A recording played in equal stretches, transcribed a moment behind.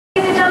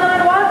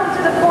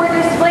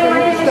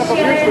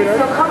Shannon.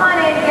 So come on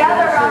in,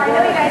 gather around. I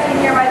know you guys can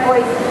hear my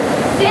voice.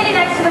 Standing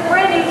next to the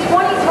brand new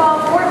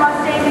 2012 Ford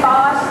Mustang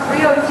Boss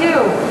 302.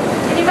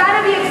 And you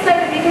gotta be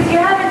excited because you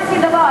haven't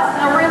seen the Boss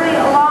in a really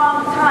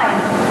long time.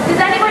 Does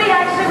anybody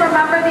actually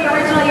remember the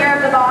original year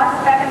of the Boss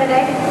back in the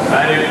day?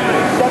 I do.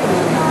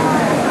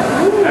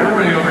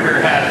 Everybody over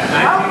here had it.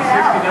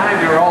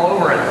 1969, they were all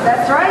over it.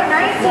 That's right,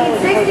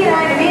 1969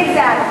 to be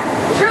exact.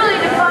 Truly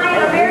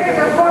defined American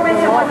performance.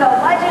 It was a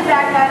legend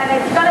back then, and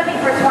it's going to be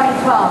for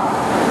 2012.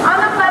 On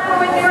the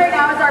platform with me right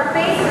now is our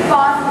basic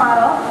Boss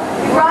model.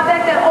 We brought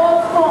back that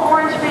old school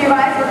orange for you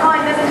guys. We're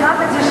calling this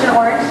competition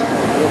orange.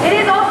 It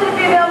is also going to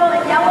be available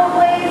in yellow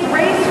blaze,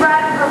 race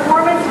red,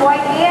 performance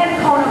white, and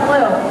Kona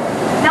blue.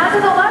 Now to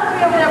the left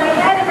of me over there, we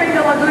had to bring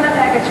the Laguna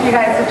package for you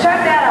guys, so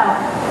check that out.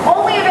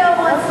 Only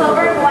available in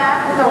silver and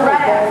black with a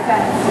red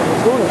accent.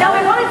 Now we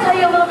want to tell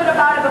you a little bit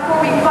about it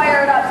before we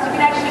fire it up so you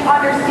can actually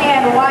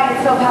understand why it's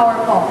so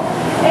powerful.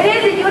 It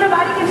is a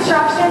unibody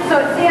construction,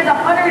 so it stands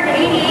 188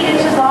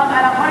 inches long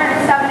on a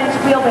 107-inch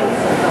wheelbase.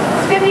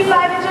 It's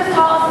 55 inches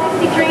tall,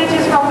 63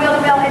 inches from wheel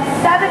to wheel, and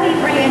 73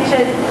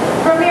 inches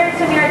from mirror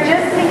to mirror,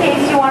 just in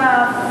case you want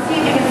to see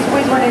if you can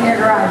squeeze one in your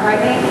garage,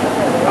 right, Nate?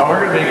 Oh,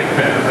 we're going to make it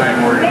fit.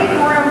 Make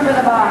room for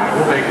the Boss.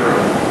 We'll make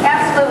room.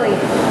 Absolutely.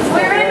 So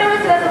you're going to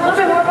notice it has a little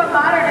bit more of a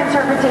modern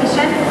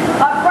interpretation.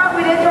 Up front,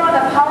 we did throw in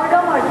the power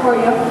dome light for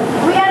you.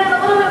 We added a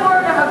little bit more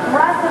of an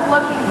aggressive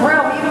looking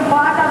grille. We even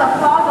blocked out the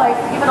fog lights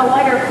to give it a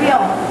lighter feel.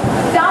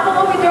 Down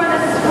below, we threw in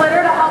the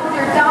splitter to help with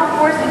your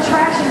downforce and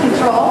traction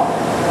control.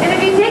 And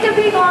if you take a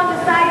peek along the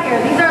side here,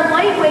 these are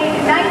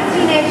lightweight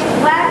 19-inch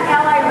black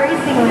Ally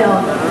racing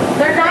wheels.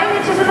 They're 9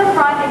 inches in the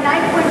front and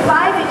 9.5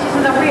 inches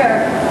in the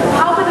rear,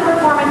 help with the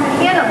performance and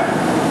handling.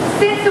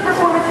 Since the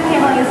performance and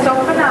handling is so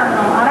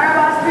phenomenal on our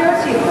Boss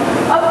 302,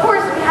 of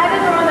course, we had to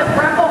throw in the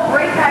Brembo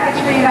brake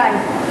package for you guys.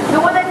 The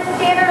one that's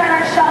standard on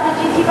our shop, the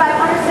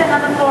GT500 sitting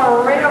on the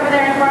floor right over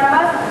there in front of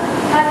us,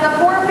 has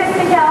the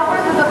 4-piston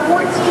calipers with the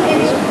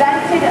 14-inch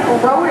vented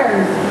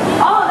rotors.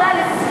 All of that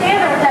is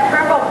standard with that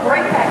Brembo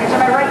brake package.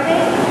 Am I right,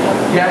 Nate?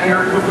 Yeah,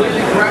 you're completely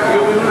correct.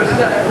 We went a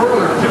step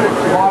further to a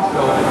cross,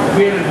 though.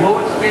 We added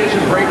low expansion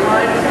brake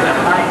lines and a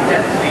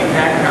high-density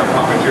pad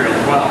compound material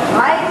as well.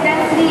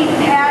 High-density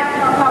pad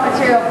compound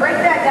material. Break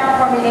that down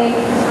for me,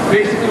 Nate.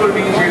 Basically what it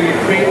means, you're going to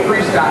get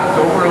pain-free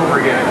stops over and over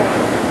again.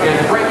 And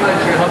the brake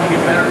lines are going to help you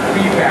get better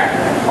feedback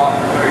off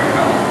the brake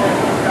pedal.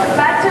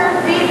 Better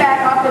feedback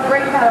off the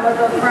brake pedal with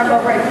those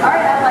Brembo brakes. All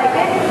right, I like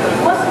it.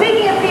 Well,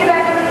 speaking of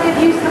feedback, I'm going to give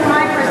you some of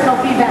my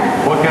personal feedback.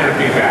 What kind of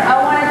feedback? I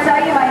want to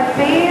tell you my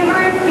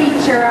favorite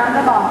feature on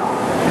the Boss.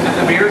 Is it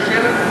the mirror,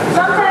 Shannon?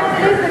 Sometimes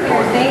it is the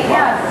mirrors, Nate.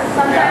 Yes,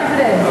 sometimes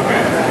it is.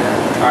 Okay.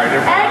 All right.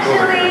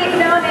 Actually,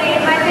 no,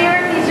 Nate. My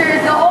favorite feature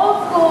is the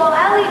old school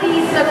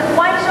LED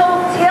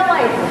sequential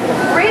taillights.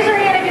 Raise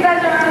your hand if you guys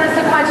remember the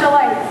sequential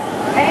lights.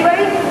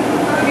 Anybody?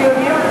 A few of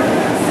you.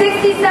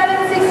 67,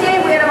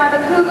 68, we had them on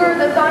the Cougar,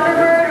 the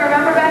Thunderbird.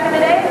 Remember back in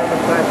the day?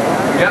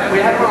 Yep,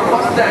 we had them on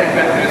Mustang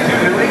back then too,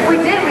 didn't we? We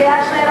did. We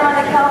actually had them on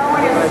the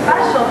California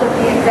Special to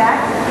be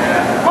exact.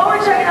 Yeah. While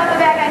we're checking out the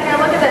back end here,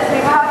 look at this.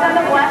 We've housed on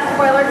the black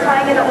spoiler,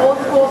 tying into old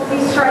school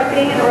speed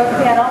striping in the roof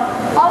panel.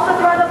 Also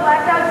throw in the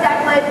blacked out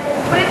deck lid.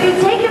 But if you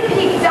take a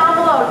peek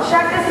down below,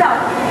 check this out.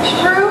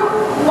 True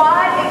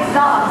quad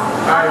exhaust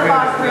on the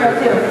Boss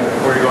 302.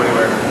 Before you go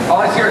anywhere.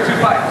 All I see are 2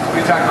 pipes.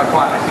 We talked about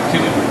quad. I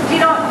see 2. Do you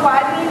know what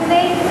quad means,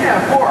 Nate? Yeah,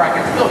 4. I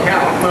can still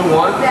count. But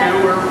 1,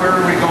 2. Where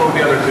are we going with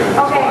the other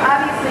 2? Okay,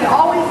 obviously,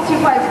 always 2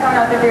 pipes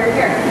coming out the rear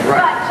here. Right.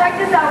 But check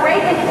this out.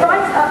 Right in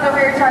front of the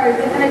rear tires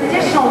is an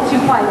additional 2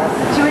 pipes.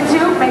 2 and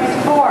 2 makes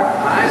 4.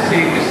 I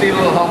see. You see a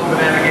little help with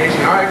the navigation.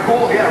 All right,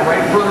 cool. Yeah,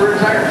 right in front of the rear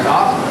tires.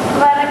 Awesome.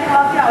 Glad I can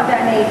help you out with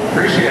that, Nate.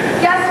 Appreciate it.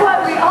 Guess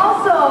what? We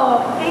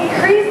also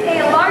increased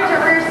a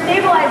larger rear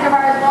stabilizer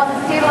bar as well as a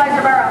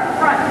stabilizer bar up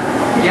front.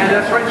 Yeah,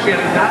 that's right,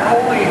 Shannon. Not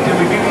only did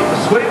we beef up the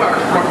sway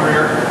bars front and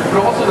rear,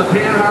 but also the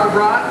panhard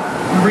rod.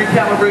 We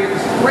recalibrated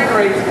the spring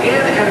rates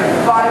and added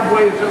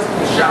 5-way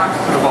adjustable shocks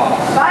to the Boss.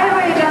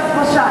 5-way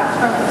adjustable shocks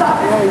from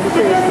soft to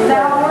stiffness. Is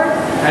that how it works?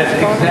 That's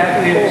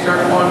exactly it. You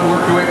start 1,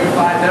 work your way to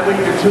 5. That way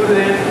you can tune it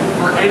in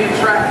for any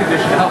track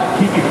condition to help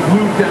keep you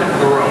glued down to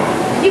the road.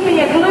 Keeping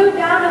you glued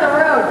down to the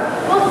road.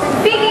 Well,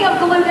 speaking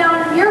of glued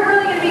down, you're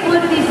really going to be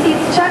glued to these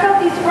seats. Check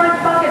out these front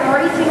bucket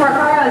racing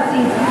Recaro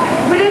seats.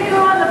 We did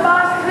throw on the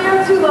Boss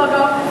 302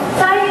 logo,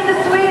 tying in the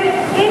suede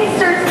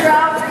inserts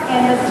throughout,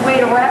 and the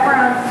suede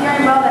wraparound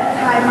steering wheel that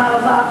Ty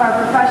models off. Our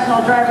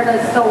professional driver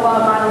does so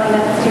well modeling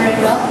that steering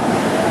wheel.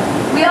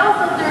 We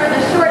also threw in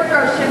the short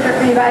throw shifter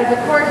for you guys,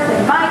 of course,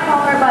 in my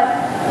color, but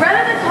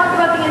rather than talk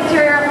about the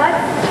interior, let's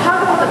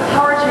talk about the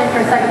powertrain for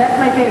a second. That's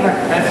my favorite.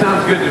 That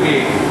sounds good to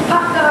me.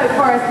 Pop the hood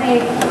for us,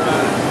 Nate.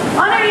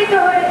 Underneath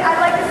the hood,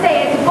 I'd like to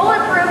say it's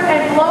bulletproof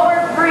and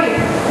blower-free.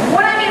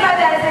 What I mean by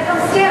that is it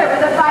comes standard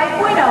with a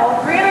 5.0,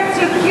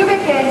 302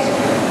 cubic inch,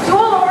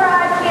 dual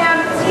overhead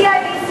cam,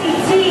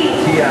 TIVCT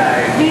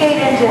V8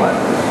 engine.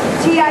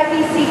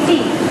 TIVCT,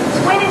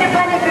 twin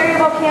independent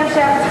variable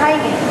camshaft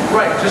timing.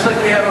 Right, just like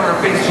we have on our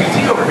base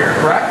GT over here,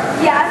 correct?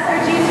 Yes, our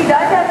GT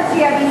does have the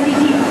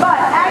TIVCT, but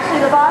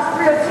actually the Boss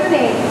 302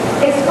 name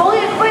is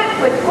fully equipped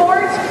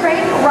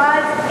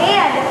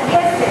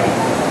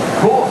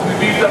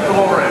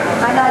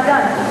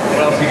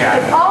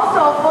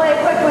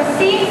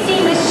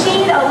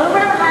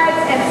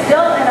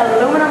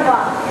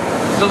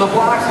So the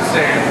block's the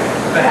same.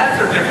 The heads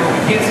are different.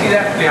 We can't see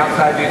that from the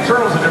outside. The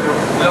internals are different.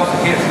 We also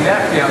can't see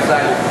that from the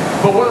outside.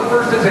 But one of the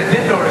first things I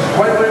did notice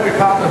right away when we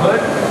popped the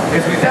hood is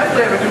we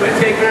definitely have a new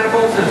intake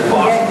manifold. It says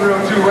Boston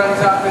 302 right on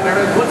top in there.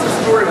 What's the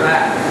story with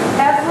that?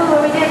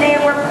 Absolutely, we did, Nate.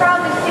 We're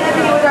proudly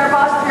stamping it with our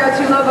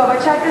Boston 302 logo.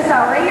 But check this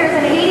out. Right here is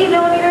an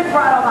 80mm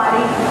throttle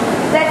body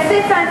that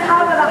sits on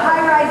top of the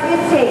high-rise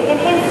intake. And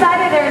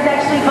inside of there is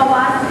actually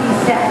velocity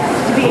stacks,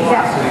 to be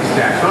exact. Velocity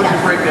stacks. Why don't you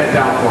break that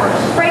down for us?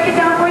 Break it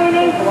down for you,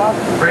 Nate?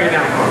 Break it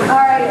down for me.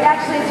 All right,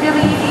 actually, it's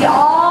really easy.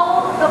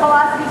 All the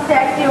velocity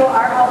stacks do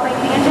are helping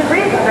the engine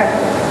breathe better.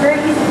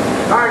 Very easy.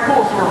 All right,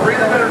 cool. So we're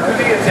breathing better through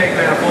the intake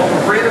manifold.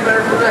 We're breathing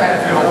better through the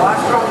head. We have a lot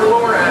stronger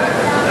lower end.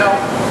 Now,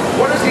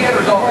 what is the end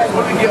result?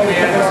 What do we get when we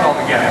add this all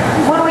together?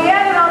 When we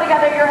add it all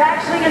together, you're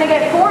actually going to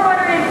get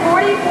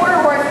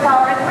 444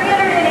 horsepower,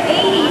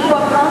 380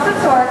 foot-pounds of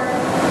torque.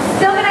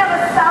 Still going to have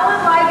a solid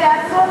live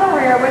axle in the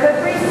rear with a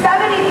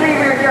 373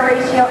 rear gear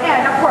ratio.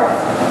 And, of course,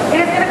 it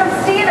is going to come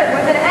standard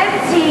with an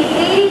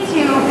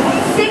MT82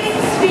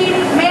 6-speed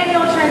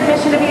manual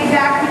transmission to be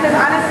exact, because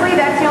honestly,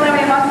 that's the only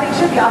way Mustang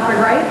should be offered,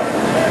 right?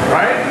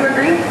 Right? You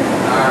agree?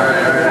 All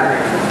right.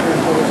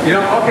 You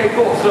know, okay,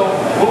 cool. So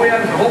what we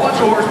have is a whole bunch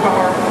of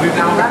horsepower. We've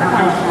now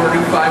produced for a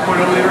new 5.0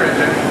 liter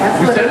engine.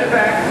 We send it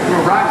back to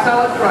a rock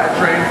solid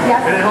drivetrain,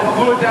 and it helps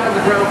glue it down to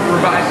the ground with a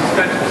revised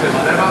suspension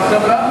system. That about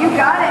sum it up? You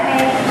got it,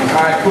 Nate.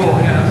 All right, cool.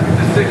 Yeah, let's get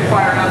this thing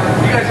fired up.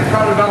 You guys are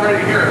probably about ready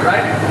to hear it,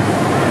 right?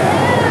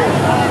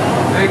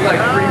 I think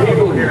like 3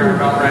 people here are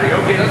about ready.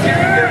 Okay, let's hear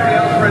if everybody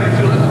else ready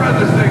too. Let's run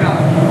this thing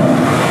up.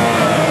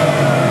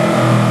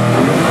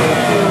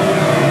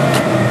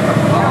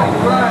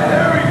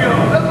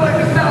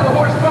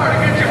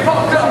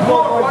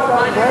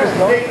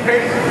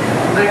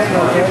 Thanks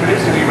for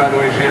introducing me, by the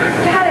way, Shannon.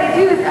 God, I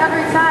do this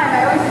every time.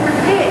 I always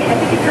forget. I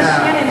think it's a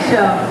Shannon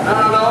show.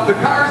 No. The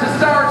Cars and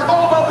Stars,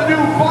 all about the new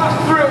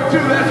Boston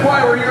 302. That's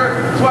why we're here.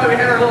 That's why we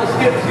had our little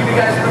skit to give you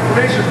guys some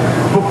information.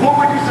 Before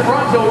we do some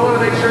runs, though, we want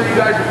to make sure you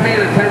guys are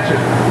paying attention.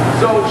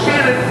 So,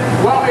 Shannon,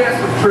 why don't we ask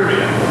some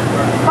trivia?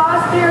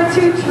 Boston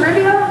 302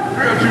 trivia?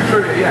 302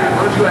 trivia, yeah.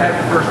 Why don't you have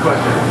the first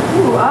question?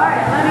 Ooh, all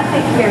right. Let me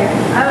think here.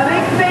 I'm a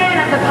big fan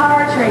of the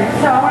powertrain,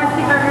 so I want to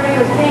see if everybody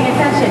was paying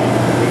attention.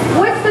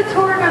 What's the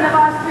torque on the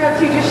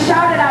Boston 302? Just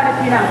shout it out if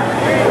you know.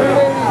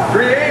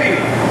 380.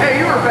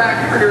 Hey, you were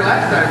back. You were here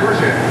last time, weren't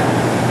you?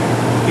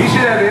 You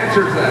should have the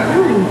answers then.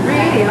 Ooh,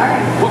 380, all right.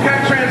 What kind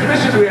of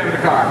transmission do we have in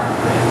the car?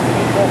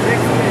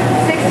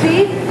 6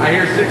 speed? I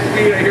hear 6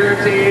 speed. I hear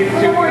it's 82.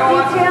 A little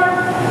more detail?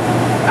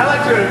 I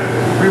like to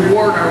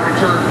reward our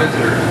return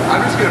visitors.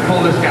 I'm just going to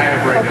pull this guy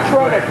up right now.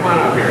 Go ahead, come on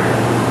up here.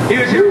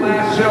 He was here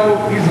last show.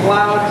 He's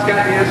loud. He's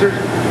got the answers.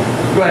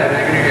 Go ahead,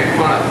 hang on your head.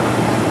 Come on up.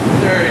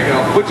 There you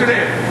go. What's your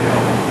name?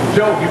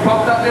 Joe, you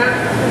pumped up yet?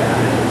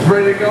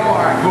 Ready to go? All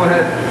right, go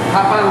ahead.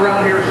 Hop on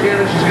around here with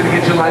Shannon. She's going to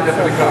get you lined up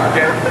in the car,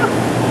 okay?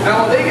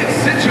 Now, when they get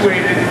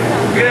situated,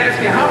 I'm going to ask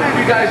you, how many of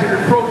you guys have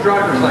your pro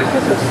driver's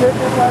license?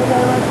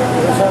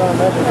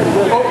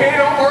 Okay,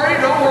 don't worry.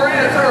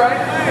 That's all right.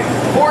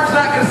 Ford's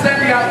not going to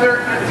send you out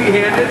there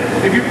empty-handed.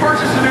 If you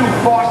purchase a new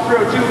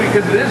Boston 302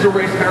 because it is a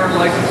race car and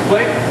license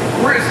plate,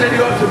 we're going to send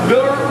you up to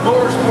Miller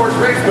Motorsports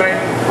Raceway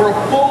for a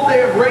full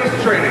day of race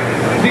training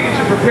to get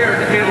you prepared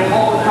to handle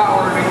all the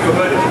power underneath the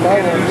hood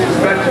and the new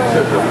suspension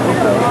system.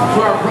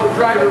 So our pro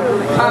driver,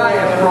 Ty,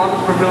 is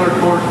from Miller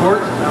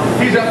Motorsports.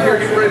 He's up here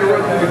getting ready to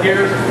run through the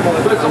gears.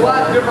 But it's a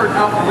lot different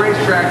out the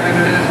racetrack than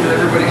it is with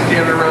everybody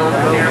standing around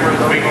with the cameras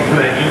waiting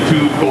for that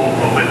YouTube gold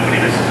moment when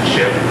he misses the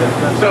ship.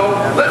 So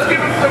let's give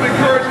him some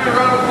encouragement, a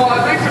round of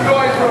applause. Make some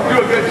noise for him.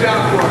 Do a good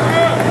job for us.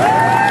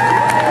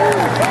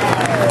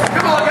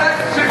 Come on, guys.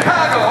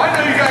 Chicago. I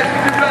know you guys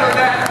can do better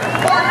than that.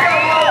 Mark out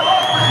a little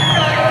up for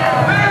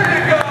Chicago. There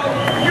you go.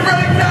 You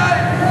ready, Ty?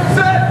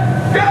 Set,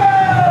 go!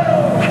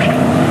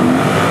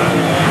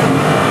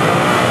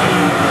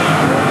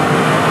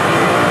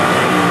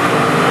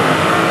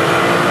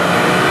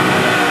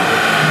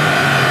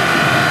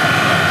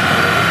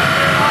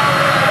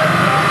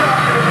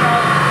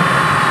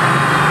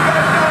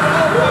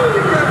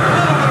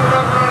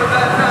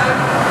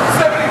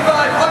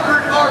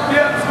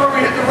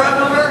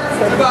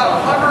 It's about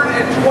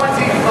 120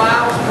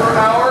 miles per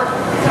hour,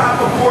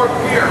 top of 4th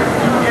gear, 2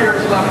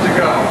 gears left to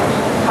go.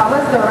 How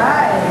was the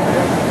ride?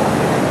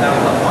 That was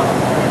a lot of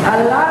fun.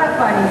 A lot of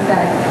fun, he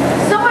said.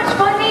 So much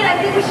fun, Nate,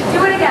 I think we should do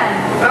it again.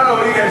 Oh,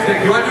 what do you guys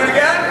think? You want to do it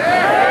again?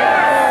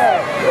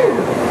 Yeah!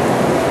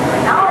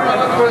 Now we're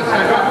Let's go this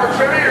time. Do you want more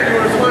trivia or do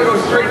you just want to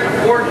go straight to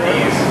 4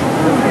 keys?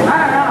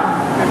 I don't know.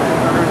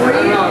 What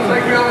do you think? It's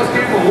like we almost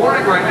gave him a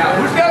warning right now.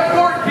 Who's got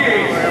 4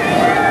 keys?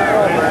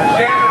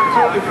 Shannon, I'm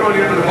totally throwing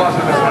you under the bus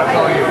with this one. I'll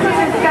tell you.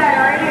 This guy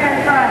right here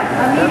in front.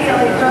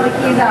 Immediately throw the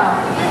keys out.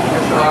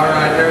 All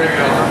right, there you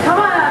go. Come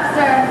on up,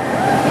 sir.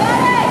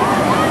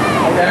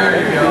 There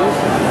you go.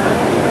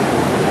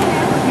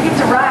 You get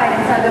to ride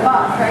inside the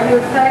bus. Are you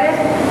excited?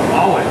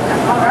 Always.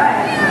 All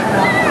right.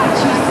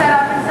 Should we set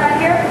up inside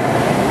here?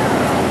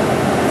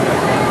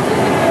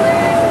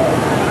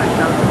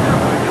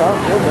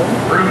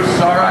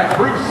 Bruce, all right.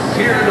 Bruce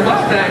here in the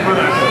Mustang with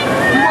us.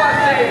 We want to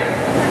say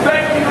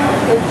thank you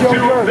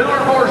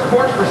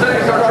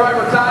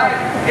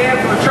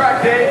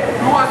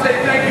say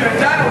thank you to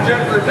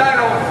Dynamometer for the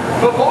dyno,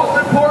 but most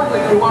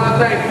importantly, we want to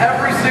thank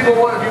every single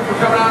one of you for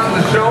coming out to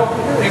the show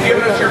and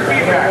giving us your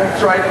feedback.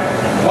 That's right.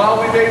 While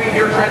we may be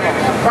here trying to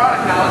give you some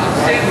product knowledge, at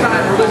the same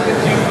time, we're listening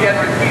to you and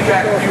gathering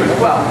feedback from you as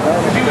well.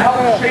 Because you help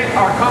shape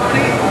our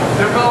company,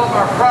 develop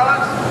our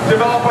products,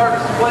 develop our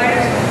displays.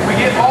 We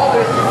get all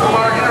this from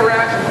our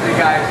interactions with you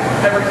guys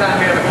every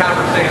time we have a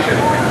conversation.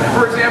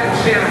 For example,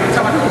 Shannon, we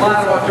talk a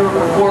lot about doing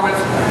performance,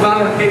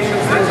 modifications,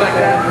 things like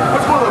that.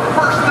 What's one of the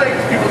first things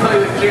people tell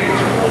you that change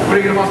when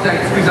you get a Mustang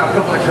and squeeze out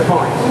a couple extra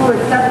ponies? Ooh,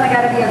 it's definitely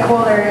got to be a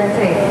cool air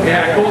intake.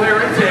 Yeah, cool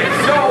air intake.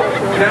 So,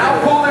 now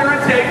cool air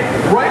intake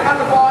right on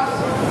the Boss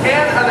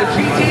and on the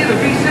GT, the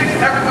V6,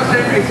 every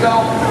Mustang we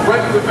sell right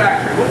from the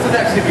factory. What's the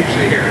next thing you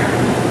should hear?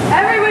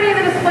 Everybody in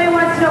the display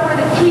wants to know where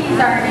the keys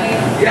are, Nate.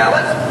 Yeah,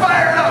 let's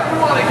fire it up. We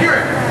want to hear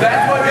it.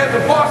 That's why we have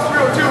the Boss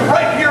 302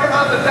 right here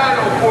on the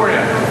dyno for you.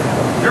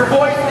 Your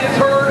voice is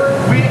heard.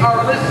 We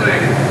are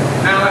listening.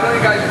 Now, I know you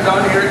guys are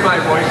done hearing my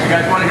voice. You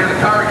guys want to hear the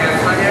car again,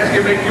 so I'm going to ask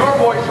you to make your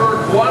voice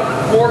heard one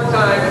more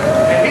time,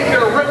 and he's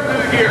going to rip through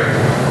the gears.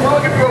 We're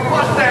looking for a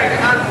Mustang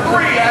on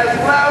 3 as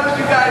loud as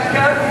you guys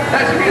can.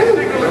 That should be a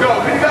signal to go.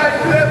 Can you guys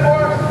do that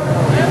for us?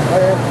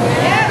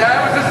 Yeah. That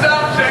was the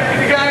sound check. Can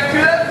you guys do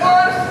that for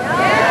us?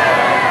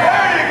 Yeah.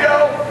 There you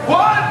go.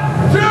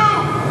 1, 2,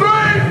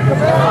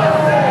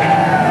 3.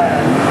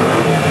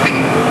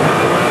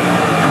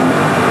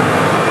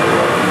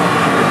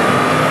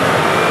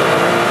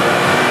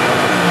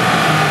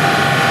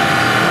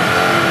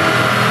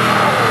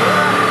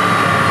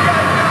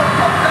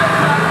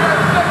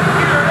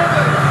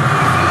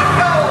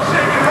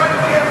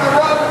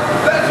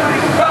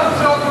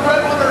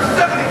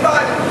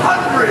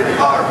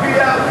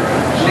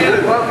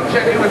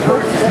 Check in with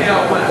Bruce to see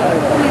how it went.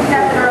 Please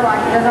test the door lock.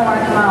 He doesn't want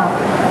to come out.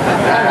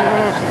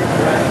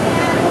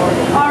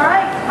 All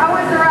right. How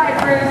was the ride,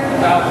 Bruce?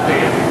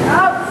 Outstanding.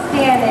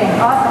 Outstanding.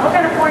 Awesome. What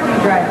kind of Ford do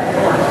you drive?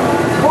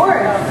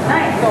 Taurus.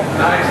 Nice.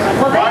 Nice.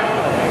 Well,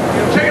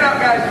 check it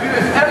out, guys. We do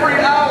this every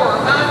hour,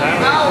 on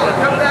the hour.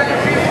 Come back and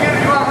see us again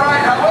if you want to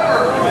ride.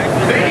 However,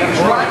 they need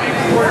driving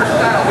for your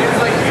style. It's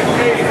like you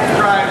paid to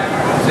drive,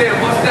 say, a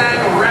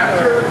Mustang, a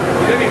Raptor,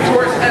 maybe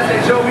Taurus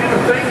SHO. We have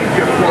a thank you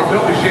gift for them,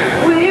 don't we,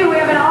 Shannon? we do.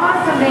 We have an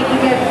awesome thank you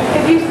gift.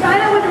 If you sign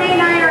up with an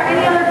A9 or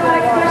any other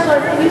product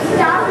specialist and you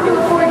stop into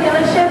a Ford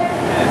dealership,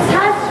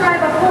 test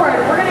drive a Ford.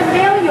 We're going to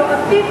mail you a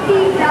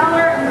 $50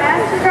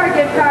 MasterCard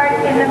gift card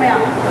in the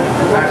mail.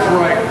 That's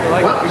right.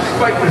 Why don't we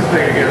spike this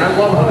thing again? I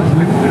love how this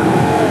thing's down.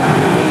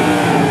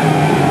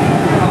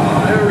 Oh,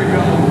 there we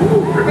go.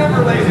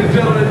 Remember, ladies and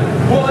gentlemen,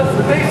 well,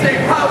 they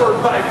say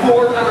powered by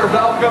Ford on our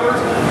valve covers.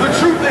 The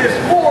truth is,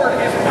 Ford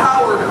is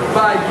powered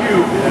by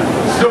you.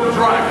 So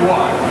drive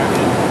one.